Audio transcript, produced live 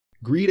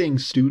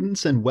Greetings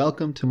students and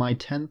welcome to my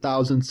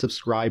 10,000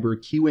 subscriber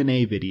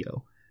Q&A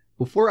video.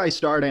 Before I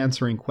start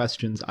answering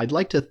questions, I'd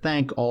like to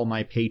thank all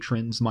my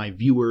patrons, my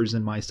viewers,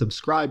 and my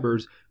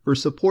subscribers for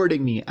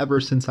supporting me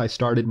ever since I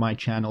started my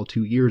channel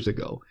 2 years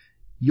ago.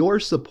 Your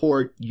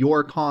support,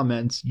 your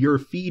comments, your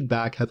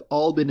feedback have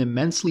all been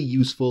immensely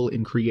useful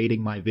in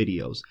creating my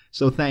videos,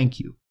 so thank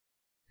you.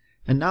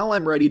 And now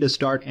I'm ready to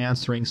start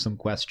answering some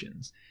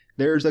questions.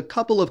 There's a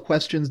couple of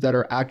questions that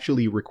are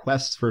actually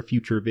requests for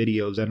future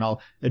videos, and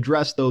I'll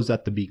address those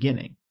at the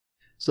beginning.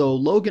 So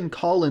Logan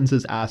Collins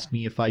has asked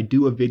me if I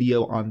do a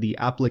video on the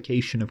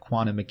application of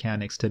quantum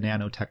mechanics to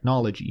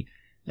nanotechnology,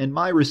 and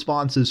my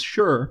response is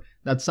sure,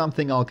 that's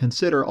something I'll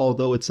consider,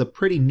 although it's a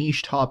pretty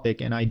niche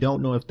topic and I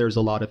don't know if there's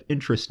a lot of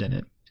interest in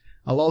it.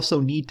 I'll also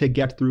need to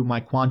get through my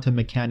quantum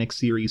mechanics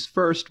series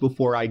first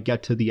before I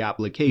get to the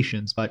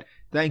applications, but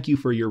thank you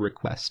for your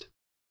request.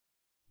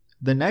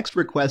 The next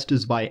request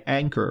is by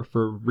Anchor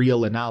for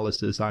real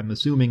analysis. I'm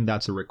assuming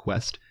that's a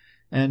request.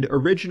 And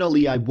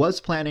originally I was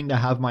planning to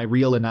have my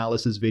real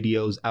analysis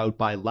videos out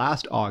by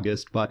last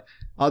August, but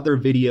other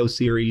video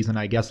series and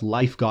I guess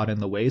life got in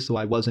the way, so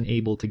I wasn't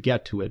able to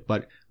get to it,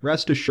 but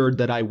rest assured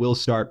that I will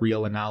start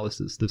real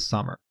analysis this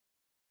summer.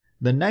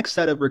 The next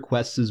set of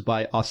requests is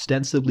by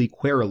ostensibly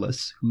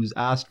Querulous, who's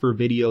asked for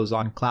videos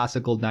on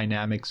classical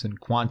dynamics and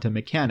quantum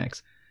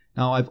mechanics.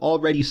 Now, I've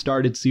already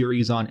started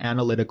series on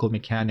analytical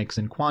mechanics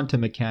and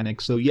quantum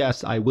mechanics, so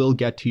yes, I will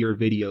get to your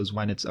videos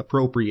when it's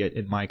appropriate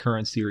in my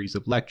current series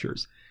of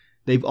lectures.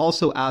 They've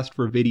also asked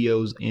for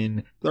videos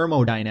in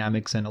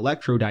thermodynamics and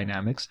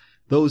electrodynamics.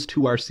 Those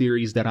two are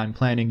series that I'm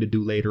planning to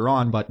do later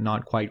on, but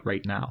not quite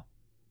right now.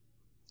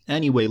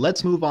 Anyway,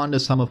 let's move on to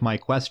some of my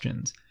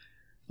questions.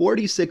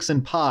 46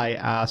 and Pi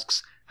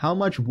asks, how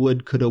much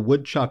wood could a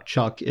woodchuck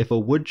chuck if a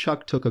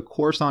woodchuck took a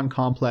course on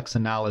complex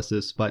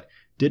analysis but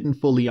didn't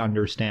fully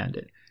understand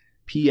it?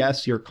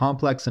 P.S. Your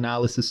complex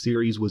analysis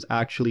series was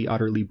actually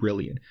utterly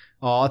brilliant.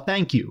 Aw,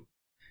 thank you.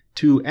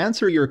 To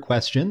answer your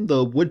question,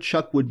 the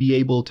woodchuck would be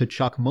able to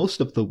chuck most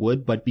of the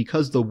wood, but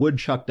because the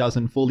woodchuck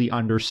doesn't fully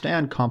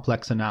understand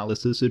complex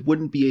analysis, it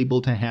wouldn't be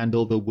able to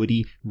handle the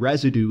woody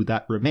residue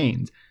that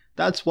remains.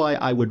 That's why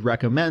I would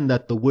recommend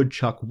that the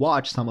woodchuck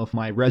watch some of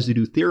my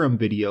residue theorem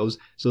videos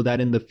so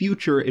that in the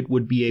future it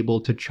would be able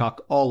to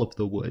chuck all of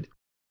the wood.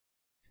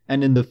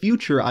 And in the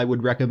future, I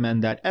would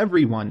recommend that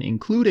everyone,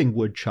 including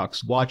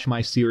woodchucks, watch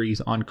my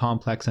series on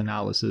complex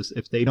analysis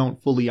if they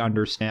don't fully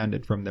understand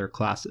it from their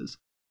classes.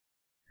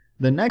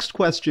 The next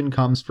question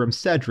comes from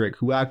Cedric,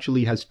 who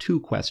actually has two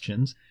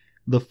questions.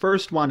 The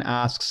first one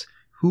asks,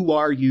 who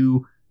are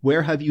you?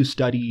 Where have you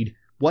studied?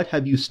 What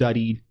have you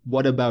studied?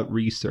 What about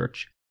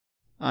research?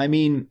 I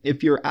mean,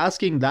 if you're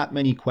asking that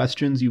many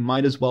questions, you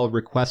might as well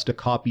request a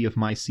copy of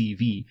my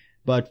CV.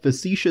 But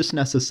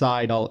facetiousness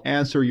aside, I'll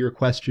answer your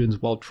questions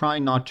while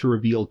trying not to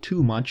reveal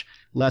too much,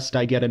 lest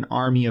I get an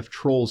army of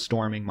trolls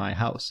storming my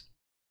house.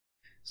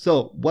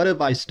 So, what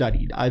have I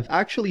studied? I've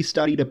actually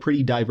studied a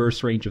pretty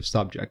diverse range of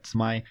subjects.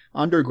 My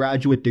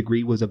undergraduate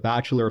degree was a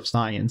Bachelor of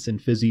Science in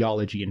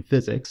Physiology and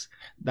Physics.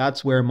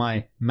 That's where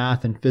my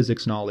math and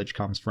physics knowledge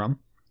comes from.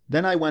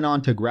 Then I went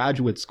on to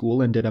graduate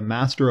school and did a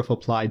Master of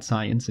Applied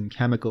Science in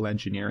Chemical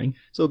Engineering,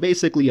 so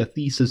basically a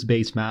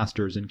thesis-based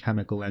master's in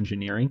chemical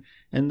engineering,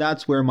 and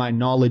that's where my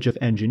knowledge of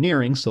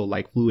engineering, so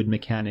like fluid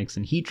mechanics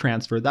and heat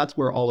transfer, that's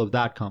where all of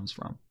that comes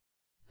from.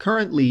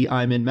 Currently,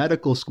 I'm in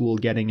medical school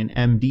getting an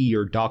MD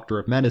or Doctor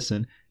of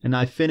Medicine, and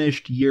I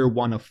finished year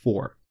 1 of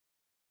 4.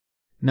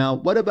 Now,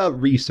 what about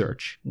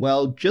research?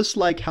 Well, just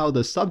like how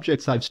the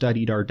subjects I've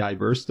studied are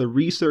diverse, the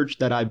research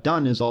that I've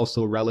done is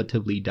also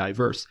relatively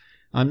diverse.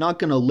 I'm not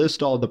going to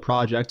list all the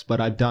projects,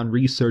 but I've done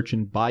research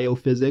in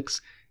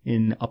biophysics,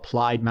 in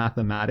applied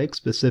mathematics,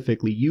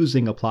 specifically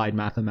using applied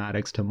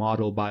mathematics to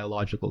model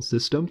biological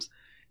systems,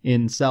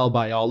 in cell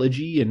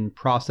biology, in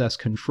process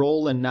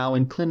control, and now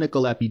in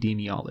clinical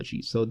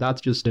epidemiology. So that's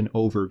just an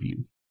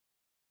overview.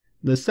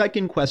 The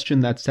second question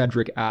that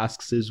Cedric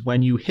asks is,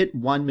 when you hit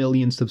 1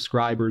 million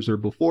subscribers or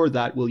before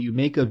that, will you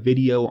make a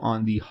video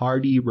on the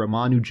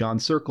Hardy-Ramanujan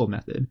circle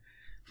method?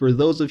 For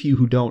those of you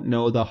who don't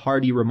know, the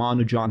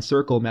Hardy-Ramanujan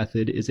circle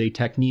method is a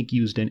technique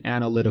used in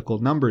analytical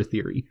number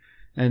theory.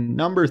 And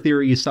number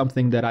theory is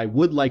something that I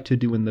would like to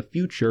do in the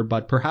future,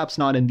 but perhaps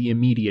not in the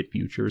immediate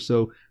future,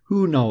 so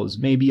who knows,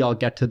 maybe I'll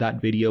get to that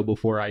video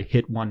before I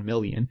hit 1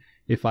 million,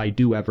 if I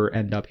do ever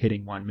end up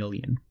hitting 1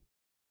 million.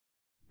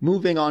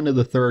 Moving on to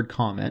the third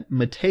comment,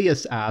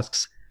 Mateus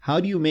asks, how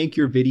do you make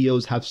your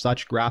videos have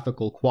such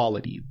graphical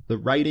quality? The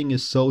writing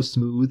is so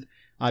smooth.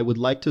 I would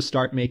like to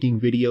start making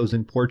videos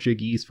in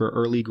Portuguese for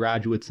early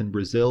graduates in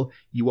Brazil.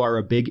 You are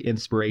a big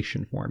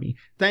inspiration for me.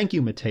 Thank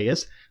you,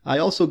 Mateus. I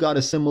also got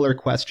a similar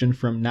question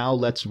from Now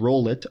Let's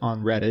Roll It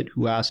on Reddit,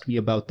 who asked me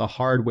about the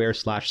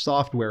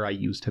hardware/software I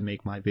use to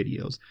make my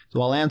videos.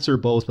 So I'll answer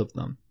both of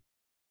them.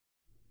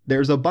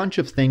 There's a bunch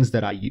of things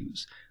that I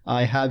use.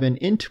 I have an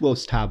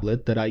Intuos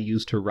tablet that I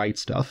use to write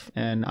stuff,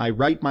 and I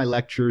write my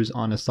lectures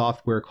on a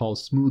software called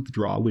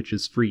SmoothDraw, which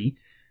is free.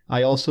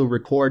 I also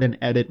record and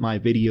edit my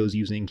videos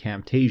using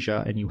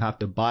Camtasia, and you have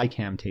to buy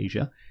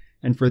Camtasia.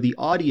 And for the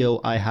audio,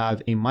 I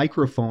have a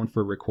microphone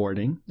for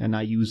recording, and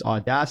I use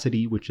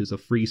Audacity, which is a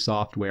free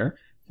software,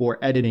 for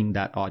editing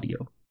that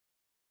audio.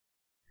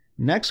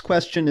 Next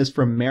question is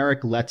from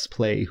Merrick Let's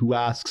Play, who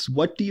asks,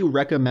 what do you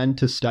recommend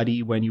to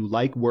study when you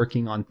like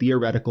working on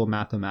theoretical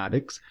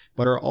mathematics,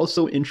 but are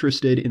also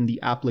interested in the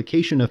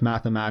application of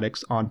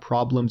mathematics on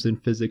problems in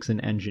physics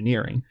and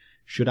engineering?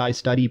 Should I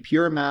study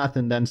pure math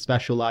and then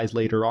specialize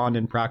later on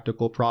in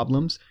practical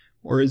problems?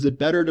 Or is it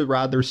better to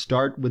rather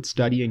start with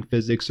studying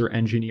physics or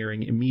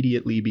engineering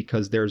immediately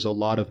because there's a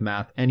lot of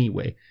math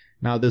anyway?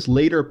 Now, this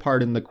later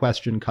part in the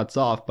question cuts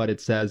off, but it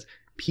says,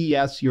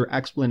 P.S. Your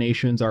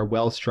explanations are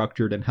well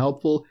structured and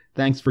helpful.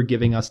 Thanks for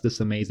giving us this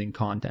amazing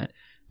content.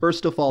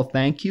 First of all,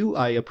 thank you.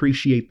 I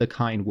appreciate the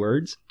kind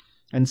words.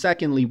 And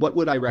secondly, what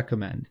would I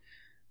recommend?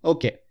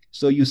 Okay,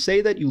 so you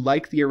say that you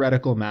like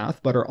theoretical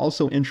math, but are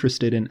also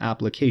interested in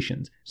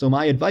applications. So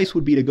my advice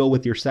would be to go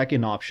with your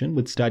second option,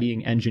 with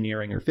studying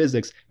engineering or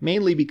physics,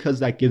 mainly because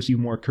that gives you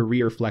more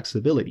career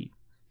flexibility.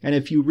 And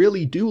if you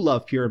really do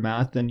love pure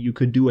math, then you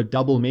could do a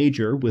double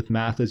major with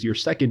math as your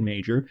second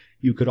major.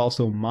 You could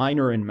also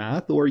minor in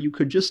math, or you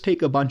could just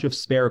take a bunch of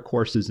spare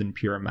courses in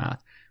pure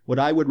math. What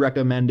I would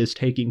recommend is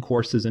taking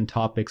courses in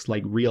topics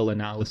like real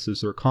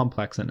analysis or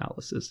complex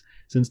analysis,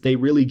 since they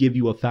really give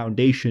you a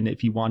foundation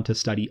if you want to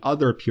study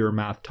other pure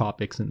math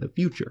topics in the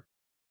future.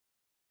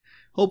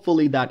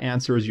 Hopefully that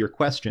answers your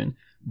question,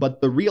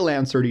 but the real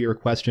answer to your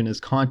question is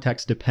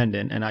context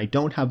dependent, and I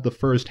don't have the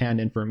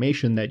first-hand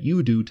information that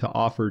you do to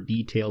offer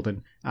detailed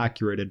and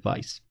accurate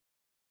advice.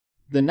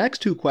 The next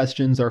two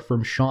questions are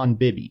from Sean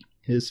Bibby.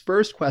 His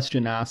first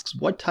question asks,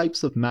 what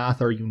types of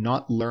math are you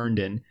not learned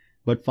in,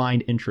 but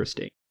find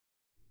interesting?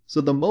 So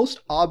the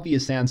most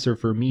obvious answer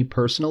for me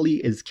personally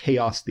is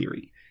chaos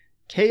theory.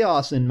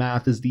 Chaos in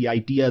math is the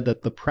idea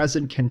that the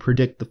present can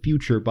predict the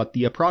future, but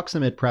the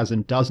approximate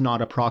present does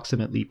not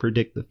approximately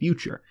predict the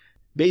future.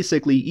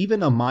 Basically,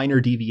 even a minor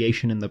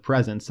deviation in the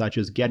present, such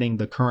as getting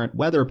the current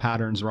weather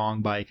patterns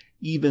wrong by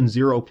even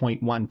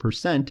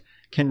 0.1%,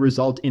 can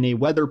result in a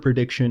weather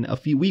prediction a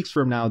few weeks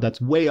from now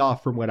that's way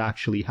off from what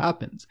actually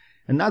happens.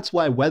 And that's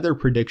why weather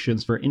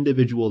predictions for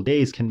individual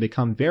days can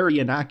become very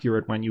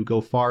inaccurate when you go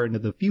far into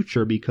the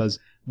future, because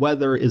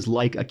weather is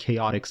like a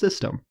chaotic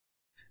system.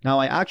 Now,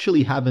 I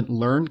actually haven't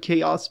learned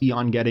chaos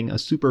beyond getting a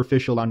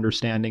superficial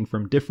understanding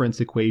from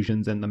difference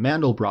equations and the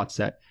Mandelbrot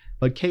set,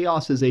 but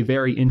chaos is a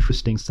very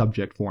interesting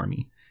subject for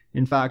me.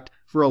 In fact,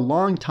 for a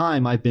long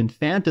time I've been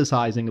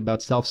fantasizing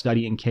about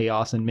self-studying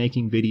chaos and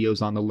making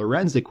videos on the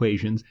Lorentz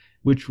equations,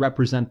 which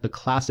represent the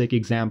classic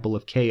example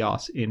of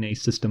chaos in a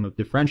system of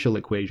differential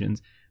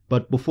equations,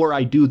 but before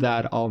I do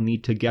that, I'll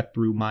need to get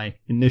through my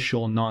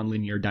initial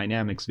nonlinear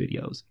dynamics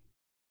videos.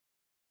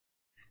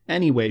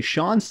 Anyway,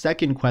 Sean's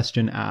second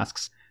question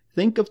asks,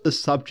 think of the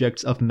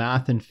subjects of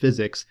math and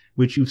physics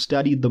which you've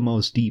studied the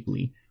most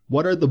deeply.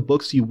 What are the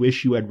books you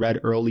wish you had read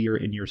earlier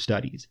in your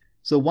studies?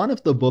 So one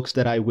of the books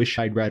that I wish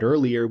I'd read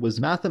earlier was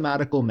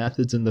Mathematical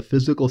Methods in the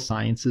Physical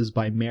Sciences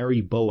by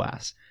Mary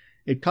Boas.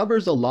 It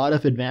covers a lot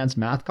of advanced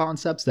math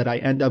concepts that I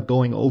end up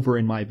going over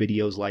in my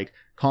videos, like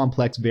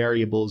complex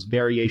variables,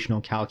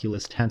 variational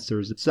calculus,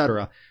 tensors,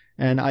 etc.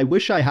 And I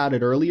wish I had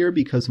it earlier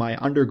because my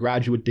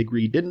undergraduate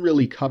degree didn't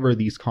really cover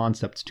these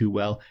concepts too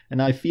well,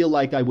 and I feel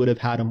like I would have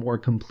had a more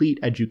complete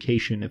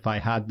education if I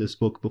had this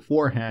book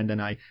beforehand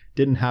and I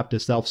didn't have to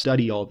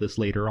self-study all this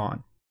later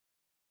on.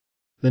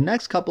 The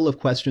next couple of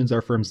questions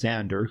are from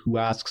Xander, who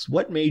asks,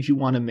 what made you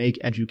want to make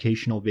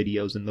educational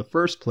videos in the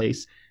first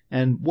place,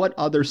 and what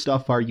other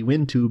stuff are you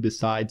into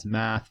besides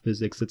math,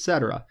 physics,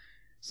 etc.?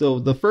 So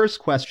the first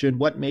question,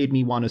 what made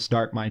me want to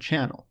start my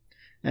channel?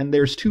 And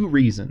there's two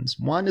reasons.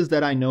 One is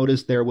that I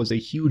noticed there was a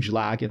huge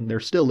lack, and there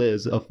still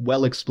is, of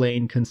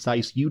well-explained,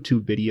 concise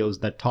YouTube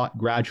videos that taught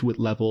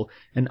graduate-level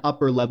and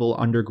upper-level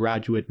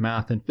undergraduate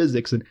math and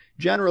physics, and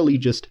generally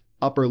just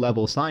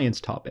upper-level science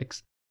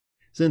topics.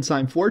 Since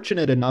I'm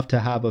fortunate enough to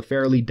have a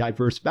fairly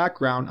diverse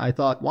background, I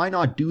thought, why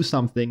not do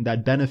something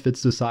that benefits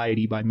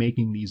society by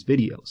making these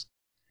videos?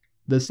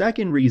 The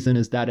second reason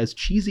is that, as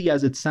cheesy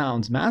as it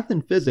sounds, math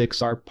and physics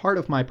are part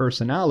of my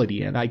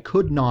personality, and I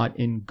could not,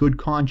 in good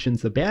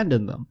conscience,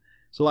 abandon them.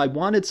 So I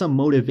wanted some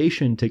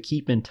motivation to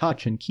keep in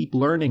touch and keep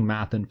learning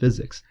math and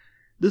physics.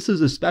 This is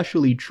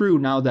especially true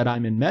now that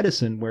I'm in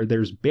medicine, where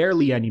there's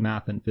barely any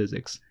math and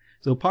physics.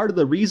 So part of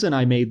the reason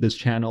I made this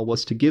channel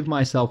was to give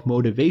myself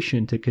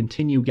motivation to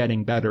continue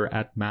getting better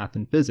at math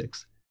and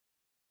physics.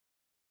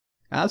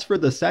 As for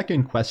the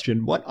second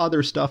question, what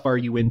other stuff are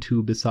you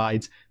into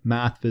besides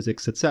math,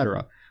 physics,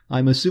 etc.?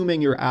 I'm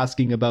assuming you're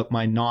asking about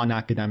my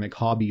non-academic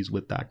hobbies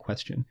with that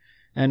question.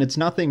 And it's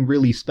nothing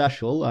really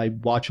special. I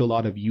watch a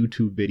lot of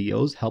YouTube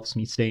videos, helps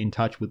me stay in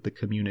touch with the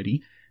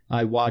community.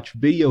 I watch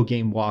video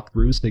game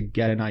walkthroughs to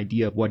get an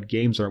idea of what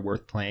games are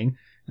worth playing,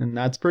 and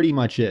that's pretty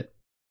much it.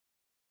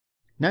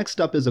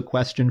 Next up is a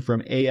question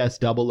from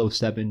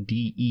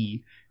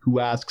AS007DE, who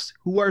asks,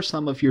 who are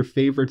some of your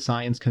favorite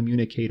science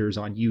communicators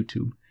on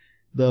YouTube?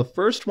 The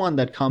first one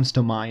that comes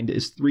to mind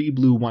is 3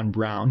 Blue 1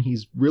 Brown.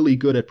 He's really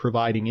good at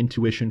providing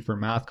intuition for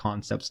math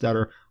concepts that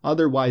are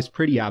otherwise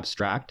pretty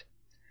abstract.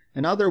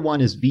 Another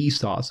one is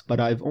Vsauce, but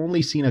I've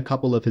only seen a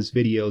couple of his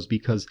videos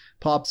because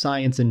pop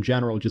science in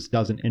general just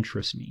doesn't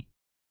interest me.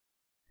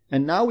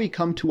 And now we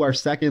come to our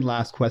second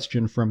last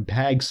question from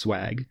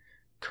Bagswag.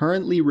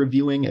 Currently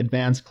reviewing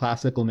advanced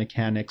classical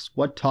mechanics,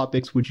 what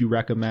topics would you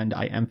recommend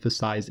I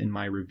emphasize in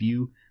my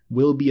review?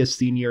 Will be a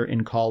senior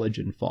in college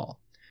in fall.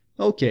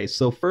 Okay,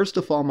 so first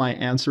of all, my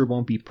answer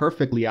won't be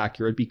perfectly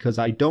accurate because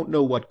I don't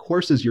know what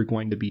courses you're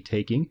going to be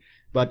taking,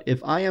 but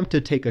if I am to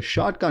take a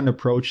shotgun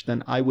approach,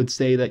 then I would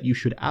say that you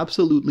should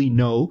absolutely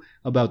know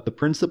about the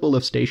principle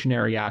of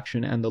stationary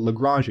action and the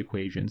Lagrange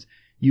equations.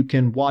 You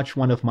can watch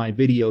one of my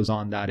videos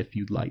on that if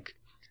you'd like.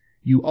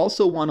 You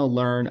also want to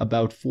learn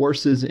about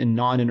forces in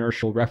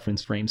non-inertial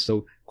reference frames,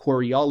 so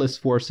Coriolis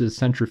forces,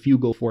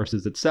 centrifugal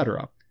forces,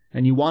 etc.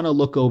 And you want to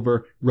look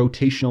over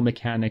rotational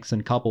mechanics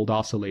and coupled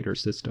oscillator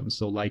systems,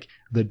 so like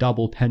the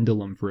double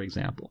pendulum, for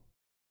example.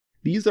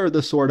 These are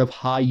the sort of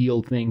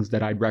high-yield things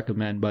that I'd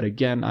recommend, but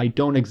again, I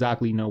don't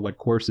exactly know what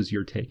courses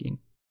you're taking.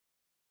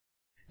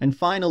 And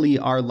finally,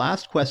 our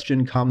last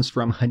question comes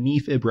from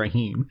Hanif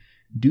Ibrahim.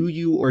 Do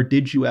you or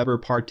did you ever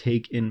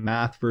partake in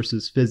math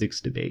versus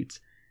physics debates?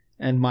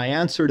 And my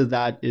answer to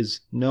that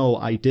is no,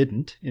 I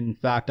didn't. In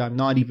fact, I'm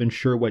not even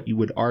sure what you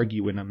would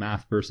argue in a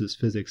math versus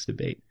physics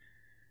debate.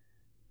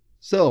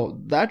 So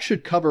that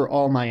should cover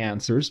all my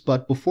answers,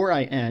 but before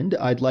I end,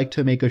 I'd like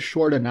to make a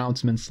short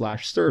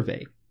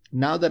announcement/survey.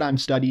 Now that I'm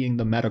studying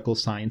the medical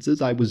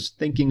sciences, I was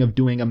thinking of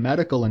doing a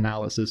medical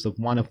analysis of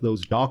one of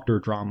those doctor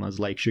dramas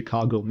like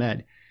Chicago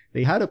Med.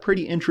 They had a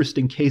pretty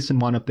interesting case in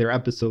one of their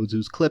episodes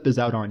whose clip is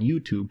out on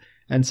YouTube,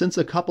 and since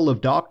a couple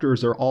of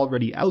doctors are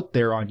already out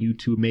there on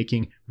YouTube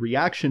making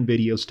reaction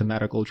videos to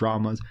medical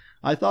dramas,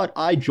 I thought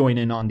I'd join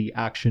in on the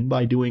action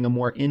by doing a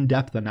more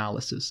in-depth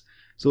analysis.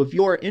 So if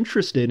you're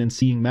interested in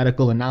seeing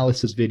medical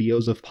analysis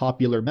videos of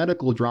popular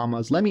medical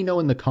dramas, let me know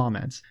in the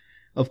comments.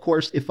 Of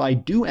course, if I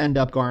do end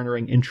up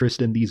garnering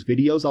interest in these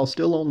videos, I'll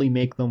still only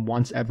make them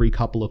once every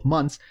couple of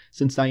months,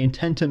 since I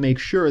intend to make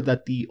sure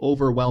that the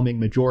overwhelming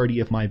majority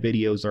of my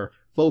videos are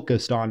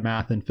focused on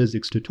math and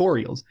physics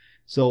tutorials.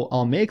 So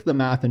I'll make the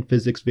math and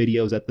physics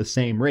videos at the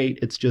same rate,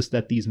 it's just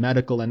that these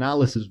medical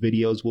analysis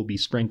videos will be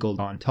sprinkled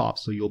on top,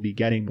 so you'll be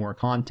getting more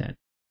content.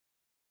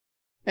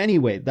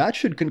 Anyway, that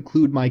should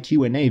conclude my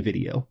Q&A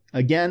video.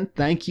 Again,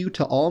 thank you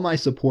to all my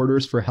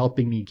supporters for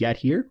helping me get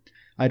here.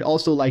 I'd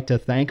also like to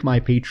thank my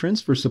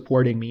patrons for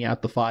supporting me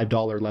at the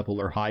 $5 level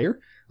or higher.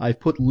 I've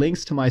put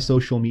links to my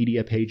social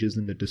media pages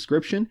in the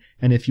description,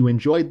 and if you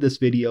enjoyed this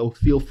video,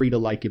 feel free to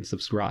like and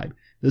subscribe.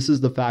 This is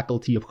the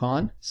Faculty of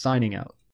Khan, signing out.